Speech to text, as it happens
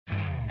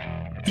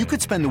You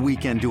could spend the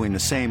weekend doing the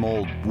same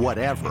old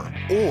whatever,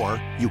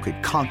 or you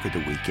could conquer the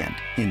weekend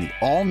in the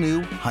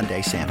all-new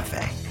Hyundai Santa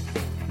Fe.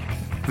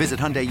 Visit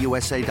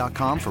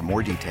HyundaiUSA.com for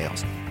more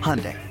details.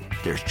 Hyundai,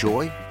 there's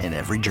joy in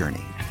every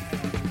journey.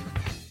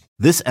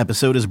 This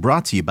episode is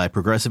brought to you by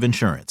Progressive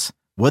Insurance.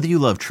 Whether you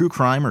love true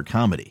crime or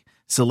comedy,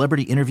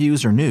 celebrity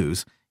interviews or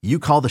news, you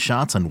call the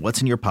shots on what's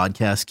in your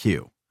podcast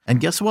queue. And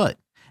guess what?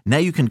 Now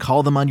you can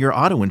call them on your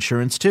auto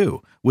insurance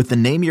too with the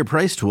Name Your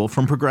Price tool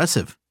from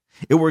Progressive.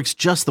 It works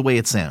just the way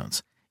it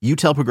sounds. You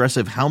tell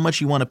Progressive how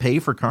much you want to pay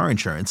for car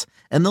insurance,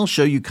 and they'll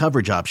show you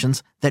coverage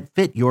options that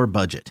fit your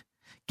budget.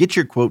 Get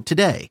your quote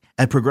today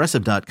at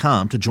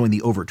Progressive.com to join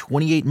the over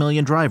 28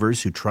 million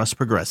drivers who trust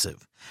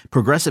Progressive.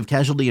 Progressive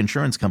Casualty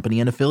Insurance Company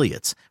and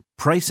Affiliates.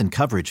 Price and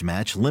coverage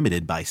match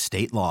limited by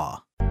state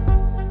law.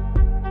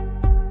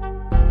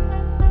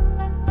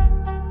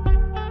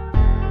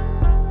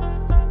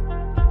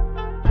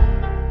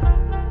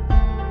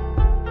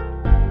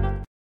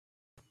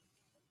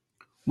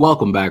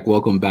 Welcome back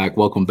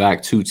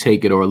to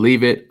Take It or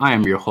Leave It. I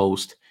am your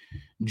host,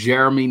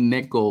 Jeremy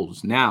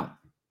Nichols. Now,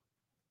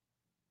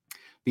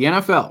 the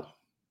NFL.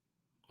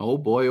 Oh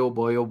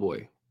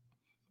boy.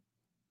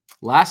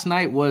 Last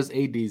night was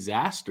a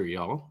disaster,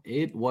 y'all.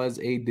 It was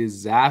a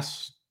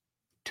disaster.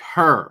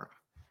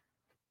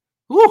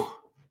 Whew,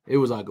 it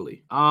was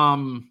ugly.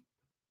 So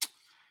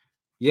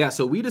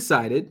we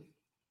decided,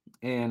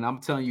 and I'm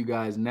telling you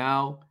guys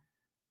now,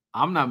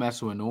 I'm not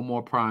messing with no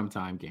more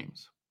primetime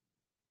games.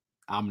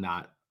 I'm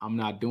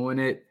not doing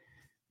it.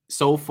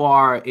 So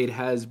far, it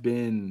has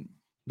been,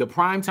 the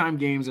primetime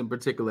games in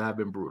particular have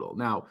been brutal.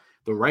 Now,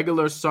 the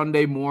regular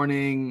Sunday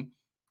morning,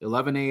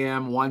 11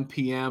 a.m., 1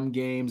 p.m.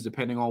 games,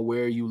 depending on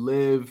where you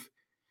live,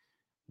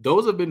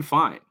 those have been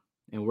fine.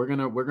 And we're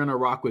gonna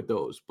rock with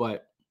those.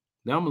 But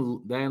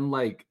then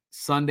like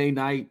Sunday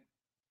night,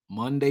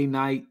 Monday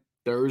night,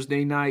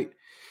 Thursday night,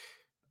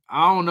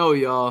 I don't know,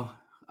 y'all.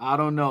 I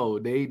don't know.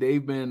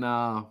 They've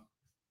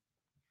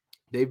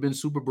been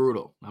super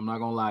brutal. I'm not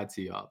going to lie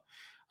to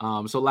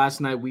y'all. So last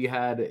night we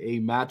had a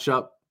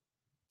matchup,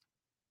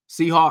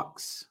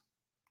 Seahawks,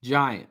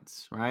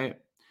 Giants, right?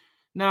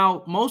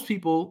 Now, most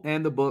people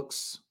and the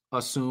books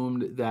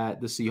assumed that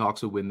the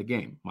Seahawks would win the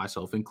game,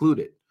 myself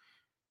included.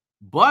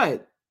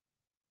 But,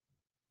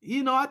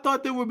 I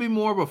thought there would be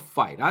more of a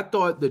fight. I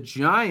thought the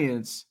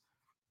Giants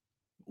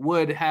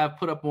would have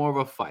put up more of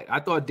a fight.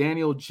 I thought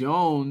Daniel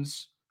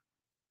Jones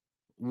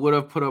would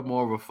have put up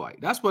more of a fight.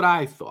 That's what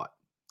I thought.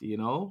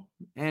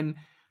 And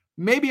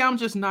maybe I'm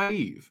just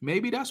naive.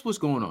 Maybe that's what's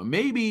going on.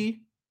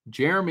 Maybe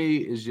Jeremy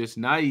is just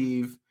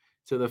naive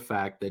to the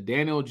fact that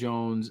Daniel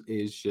Jones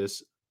is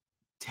just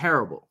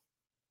terrible.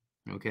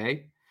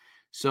 Okay.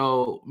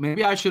 So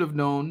maybe I should have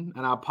known,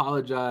 and I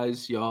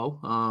apologize,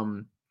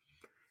 y'all.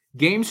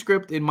 Game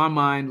script in my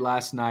mind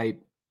last night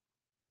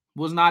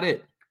was not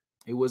it.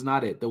 It was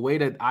not it. The way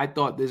that I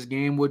thought this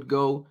game would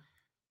go,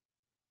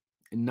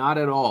 not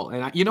at all.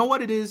 And you know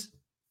what it is?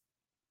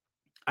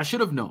 I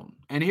should have known.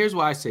 And here's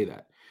why I say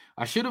that.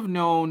 I should have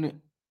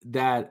known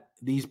that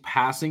these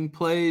passing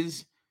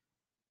plays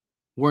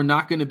were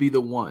not going to be the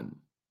one.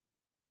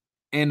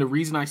 And the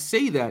reason I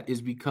say that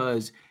is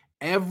because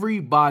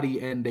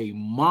everybody and their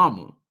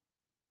mama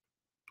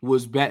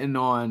was betting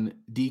on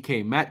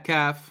DK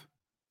Metcalf,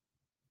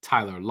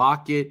 Tyler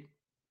Lockett,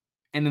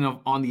 and then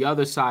on the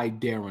other side,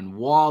 Darren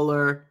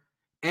Waller.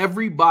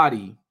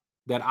 Everybody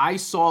that I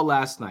saw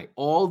last night,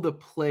 all the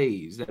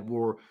plays that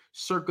were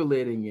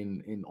circulating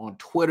in on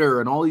Twitter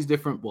and all these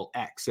different,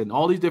 X and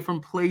all these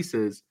different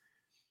places,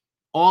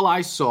 all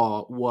I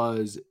saw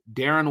was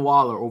Darren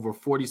Waller over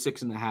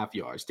 46.5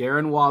 yards,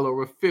 Darren Waller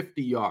over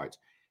 50 yards.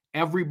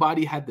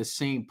 Everybody had the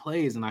same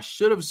plays, and I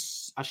should have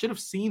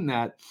seen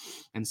that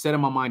and said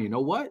in my mind, you know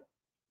what?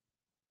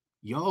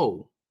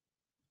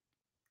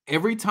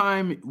 Every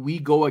time we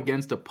go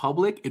against the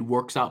public, it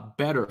works out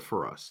better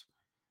for us,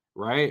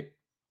 right?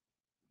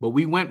 But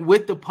we went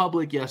with the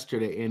public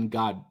yesterday and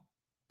got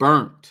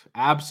burnt,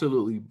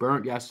 absolutely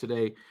burnt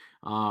yesterday.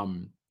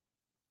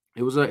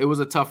 It was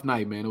a tough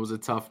night, man. It was a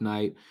tough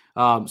night.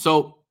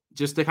 So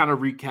just to kind of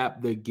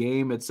recap the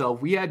game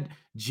itself, we had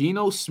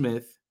Geno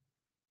Smith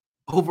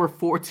over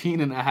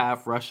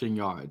 14.5 rushing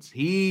yards.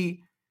 It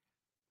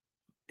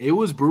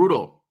was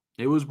brutal.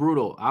 It was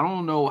brutal. I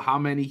don't know how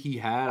many he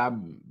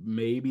had.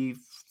 Maybe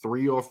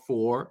 3 or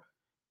 4,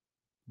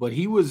 but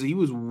he was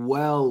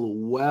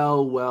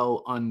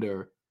well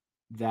under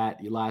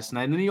that last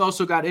night. And then he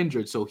also got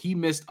injured, so he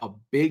missed a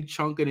big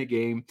chunk of the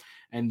game.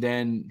 And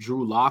then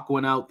Drew Lock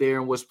went out there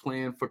and was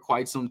playing for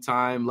quite some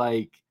time.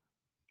 Like,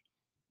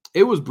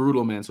 it was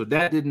brutal, man. So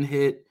that didn't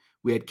hit.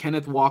 We had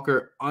Kenneth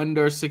Walker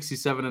under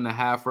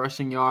 67.5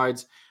 rushing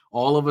yards.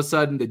 All of a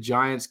sudden, the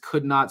Giants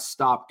could not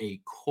stop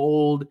a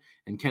cold,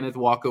 and Kenneth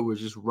Walker was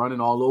just running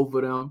all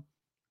over them.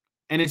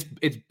 And it's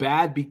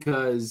bad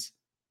because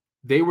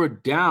they were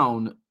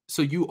down,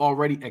 so you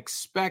already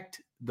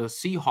expect the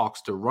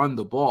Seahawks to run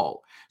the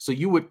ball. So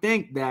you would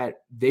think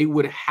that they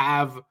would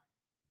have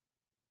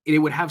they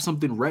would have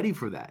something ready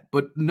for that.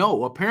 But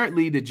no,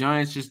 apparently the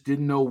Giants just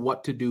didn't know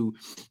what to do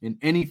in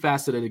any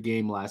facet of the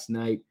game last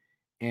night.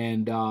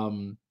 And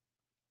the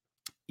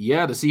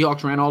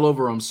Seahawks ran all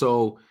over them.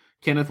 So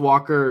Kenneth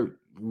Walker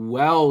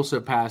well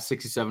surpassed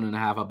 67.5.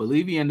 I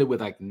believe he ended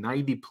with like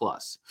 90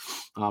 plus.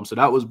 So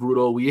that was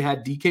brutal. We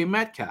had DK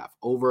Metcalf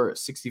over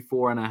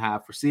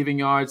 64.5 receiving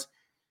yards.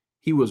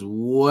 He was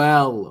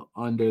well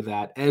under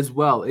that as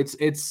well.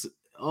 It's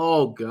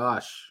oh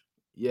gosh.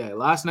 Yeah,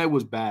 last night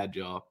was bad,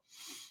 y'all.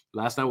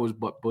 Last night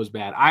was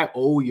bad. I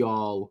owe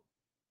y'all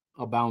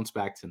a bounce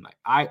back tonight.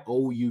 I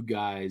owe you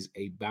guys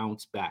a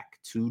bounce back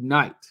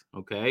tonight,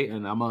 okay?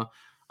 And I'm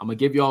gonna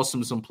give y'all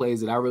some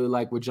plays that I really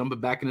like. We're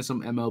jumping back into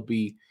some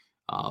MLB.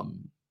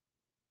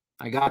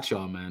 I got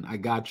y'all, man. I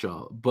got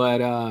y'all.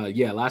 But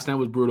last night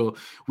was brutal.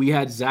 We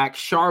had Zach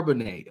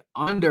Charbonnet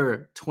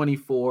under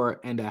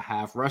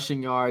 24.5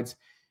 rushing yards.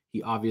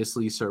 He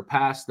obviously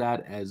surpassed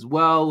that as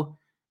well.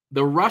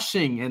 The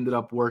rushing ended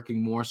up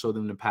working more so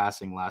than the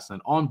passing last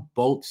night on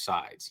both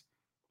sides.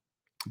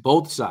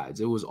 Both sides.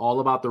 It was all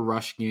about the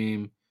rush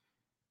game.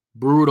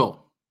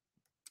 Brutal.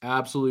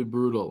 Absolutely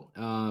brutal.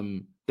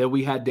 Then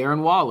we had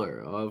Darren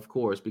Waller, of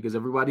course, because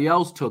everybody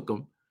else took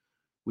him.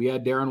 We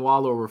had Darren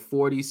Waller over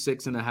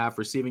 46.5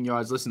 receiving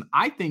yards. Listen,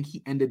 I think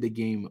he ended the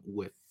game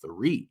with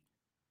 3.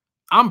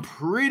 I'm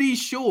pretty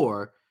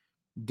sure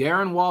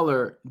Darren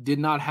Waller did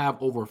not have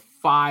over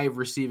 5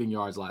 receiving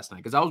yards last night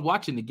because I was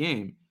watching the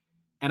game.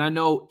 And I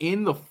know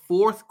in the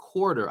fourth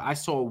quarter, I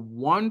saw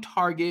 1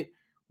 target,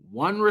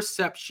 1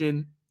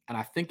 reception, and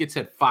I think it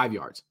said 5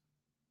 yards.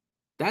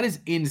 That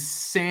is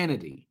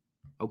insanity,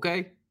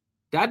 okay?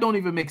 That don't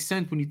even make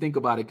sense when you think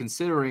about it,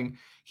 considering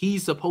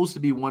he's supposed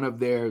to be one of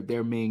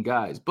their main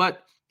guys.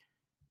 But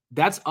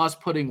that's us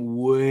putting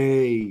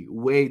way,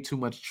 way too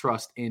much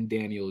trust in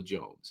Daniel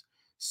Jones.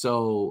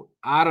 So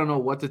I don't know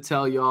what to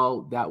tell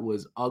y'all. That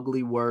was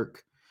ugly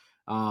work.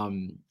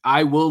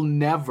 I will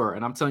never,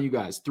 and I'm telling you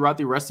guys, throughout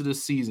the rest of the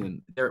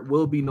season, there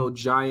will be no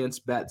Giants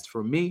bets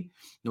from me,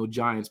 no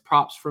Giants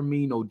props from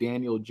me, no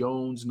Daniel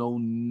Jones, no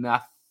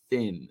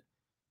nothing.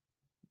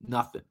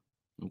 Nothing.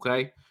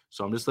 Okay?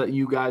 So I'm just letting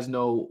you guys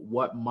know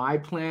what my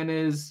plan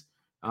is.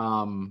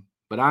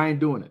 But I ain't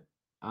doing it.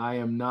 I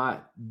am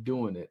not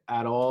doing it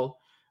at all.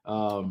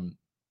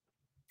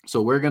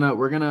 So we're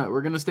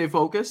gonna stay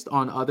focused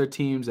on other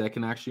teams that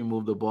can actually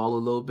move the ball a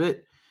little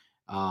bit.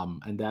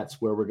 And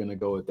that's where we're gonna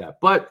go with that.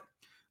 But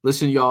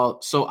listen, y'all.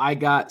 So I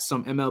got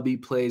some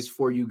MLB plays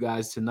for you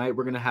guys tonight.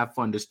 We're gonna have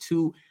fun. There's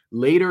 2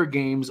 later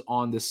games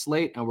on the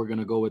slate, and we're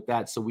gonna go with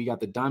that. So we got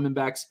the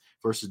Diamondbacks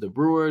versus the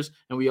Brewers,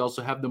 and we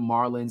also have the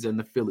Marlins and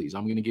the Phillies.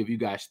 I'm gonna give you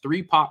guys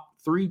 3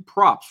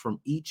 props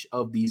from each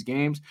of these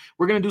games.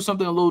 We're gonna do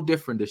something a little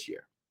different this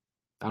year.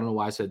 I don't know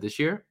why I said this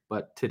year,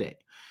 but today.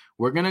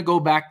 We're going to go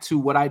back to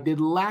what I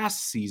did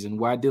last season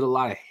where I did a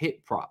lot of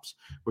hit props.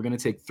 We're going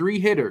to take 3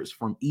 hitters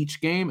from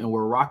each game, and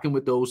we're rocking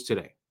with those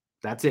today.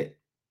 That's it.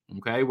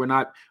 Okay? We're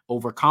not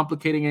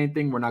overcomplicating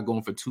anything. We're not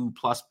going for 2+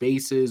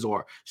 bases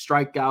or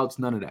strikeouts,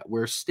 none of that.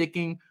 We're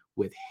sticking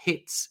with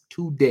hits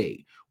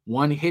today.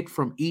 1 hit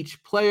from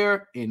each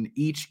player in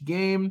each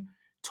game,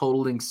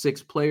 totaling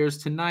 6 players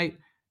tonight,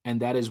 and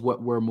that is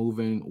what we're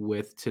moving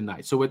with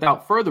tonight. So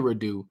without further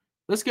ado,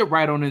 let's get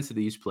right on into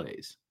these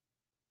plays.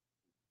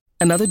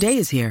 Another day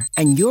is here,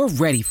 and you're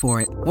ready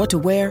for it. What to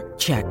wear?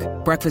 Check.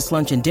 Breakfast,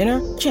 lunch, and dinner?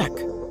 Check.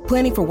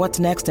 Planning for what's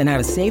next and how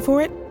to save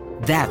for it?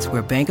 That's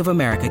where Bank of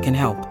America can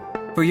help.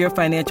 For your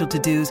financial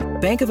to-dos,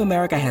 Bank of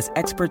America has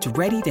experts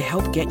ready to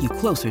help get you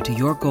closer to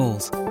your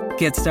goals.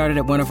 Get started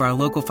at one of our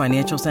local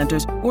financial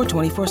centers or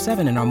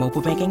 24/7 in our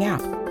mobile banking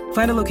app.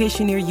 Find a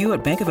location near you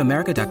at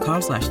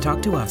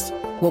bankofamerica.com/talktous.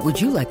 What would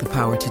you like the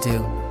power to do?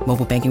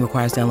 Mobile banking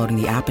requires downloading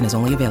the app and is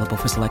only available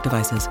for select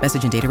devices.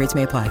 Message and data rates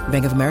may apply.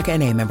 Bank of America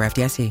N.A., member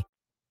FDIC.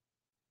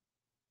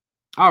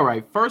 All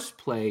right, first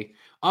play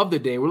of the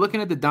day. We're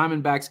looking at the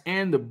Diamondbacks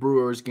and the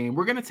Brewers game.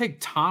 We're going to take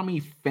Tommy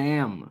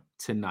Pham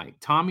tonight.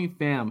 Tommy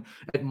Pham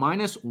at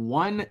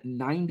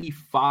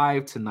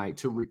 -195 tonight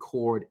to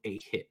record a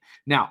hit.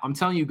 Now, I'm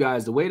telling you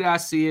guys, the way that I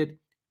see it,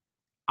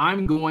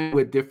 I'm going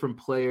with different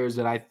players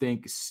that I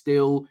think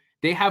still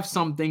they have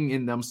something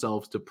in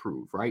themselves to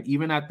prove, right?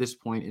 Even at this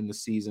point in the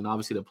season,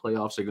 obviously the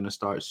playoffs are going to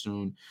start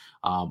soon,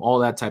 all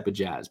that type of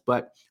jazz.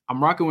 But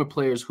I'm rocking with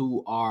players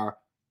who are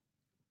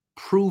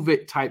prove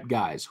it type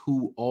guys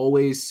who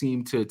always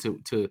seem to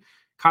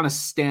kind of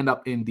stand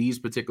up in these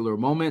particular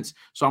moments.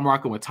 So I'm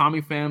rocking with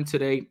Tommy Pham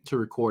today to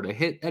record a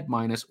hit at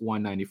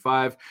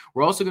 -195.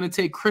 We're also going to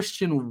take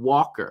Christian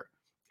Walker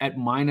at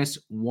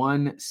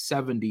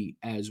 -170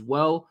 as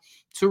well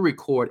to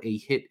record a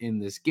hit in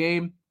this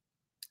game.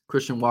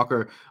 Christian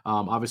Walker,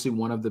 obviously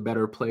one of the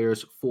better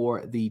players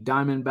for the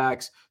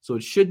Diamondbacks. So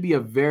it should be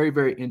a very,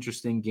 very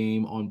interesting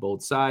game on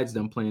both sides,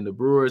 them playing the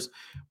Brewers.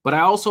 But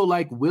I also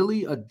like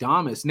Willy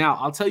Adames. Now,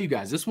 I'll tell you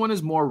guys, this one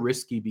is more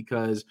risky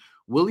because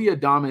Willy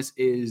Adames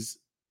he's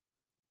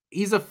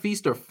a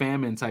feast or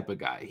famine type of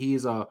guy.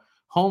 He's a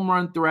home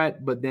run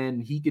threat, but then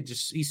he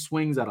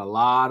swings at a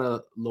lot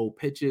of low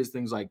pitches,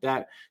 things like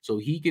that. So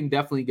he can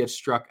definitely get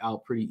struck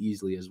out pretty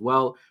easily as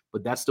well.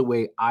 But that's the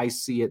way I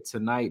see it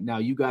tonight. Now,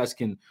 you guys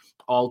can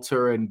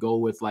alter and go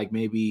with like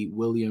maybe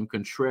William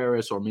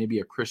Contreras or maybe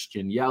a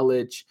Christian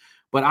Yelich.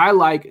 But I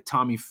like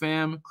Tommy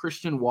Pham,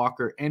 Christian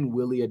Walker, and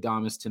Willy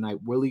Adames tonight.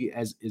 Willie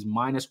is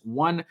minus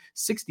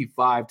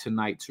 165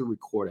 tonight to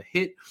record a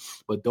hit.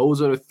 But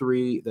those are the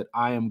three that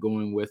I am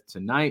going with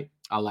tonight.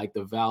 I like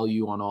the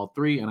value on all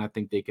three, and I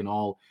think they can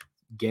all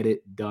get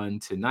it done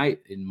tonight,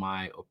 in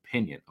my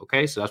opinion.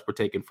 Okay, so that's what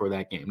we're taking for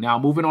that game. Now,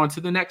 moving on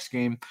to the next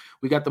game,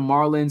 we got the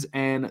Marlins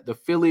and the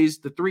Phillies.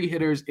 The three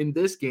hitters in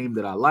this game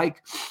that I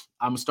like,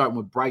 I'm starting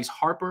with Bryce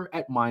Harper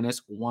at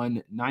minus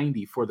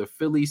 190 for the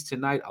Phillies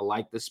tonight. I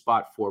like this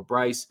spot for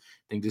Bryce.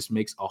 I think this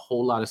makes a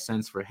whole lot of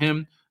sense for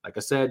him. Like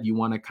I said, you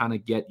want to kind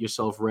of get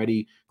yourself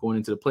ready going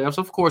into the playoffs.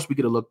 Of course, we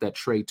could have looked at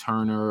Trey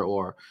Turner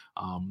or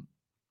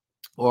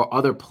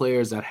other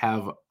players that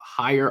have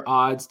higher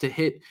odds to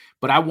hit,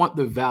 but I want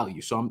the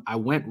value. So I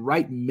went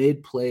right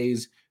mid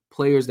plays,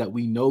 players that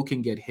we know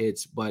can get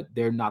hits, but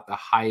they're not the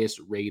highest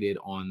rated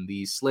on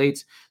these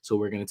slates. So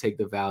we're going to take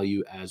the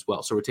value as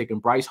well. So we're taking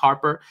Bryce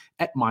Harper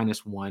at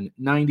minus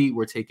 190.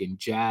 We're taking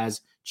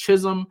Jazz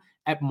Chisholm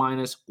at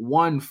minus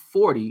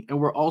 140. And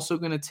we're also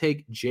going to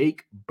take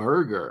Jake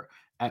Berger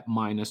at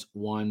minus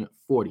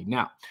 140.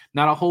 Now,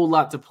 not a whole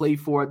lot to play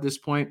for at this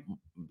point.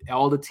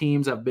 All the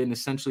teams have been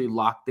essentially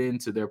locked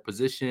into their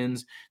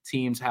positions.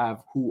 Teams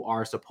who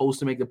are supposed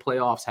to make the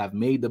playoffs have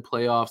made the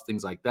playoffs,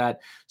 things like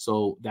that.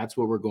 So that's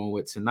what we're going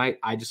with tonight.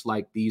 I just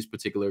like these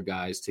particular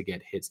guys to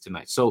get hits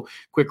tonight. So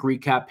quick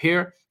recap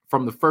here.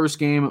 From the first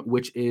game,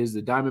 which is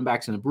the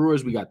Diamondbacks and the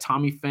Brewers, we got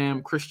Tommy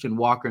Pham, Christian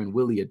Walker, and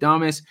Willy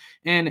Adames.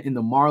 And in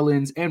the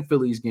Marlins and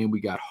Phillies game,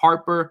 we got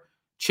Harper,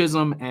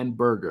 Chisholm, and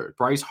Berger.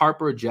 Bryce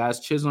Harper, Jazz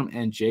Chisholm,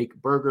 and Jake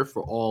Berger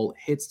for all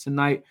hits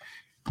tonight.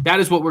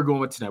 That is what we're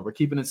going with tonight. We're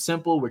keeping it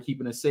simple. We're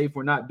keeping it safe.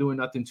 We're not doing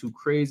nothing too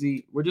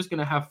crazy. We're just going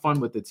to have fun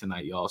with it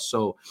tonight, y'all.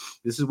 So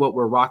this is what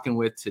we're rocking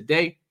with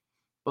today.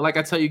 But like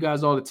I tell you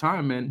guys all the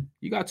time, man,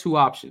 you got two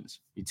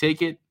options. You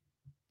take it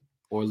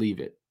or leave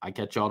it. I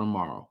catch y'all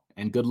tomorrow.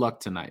 And good luck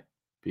tonight.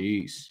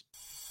 Peace.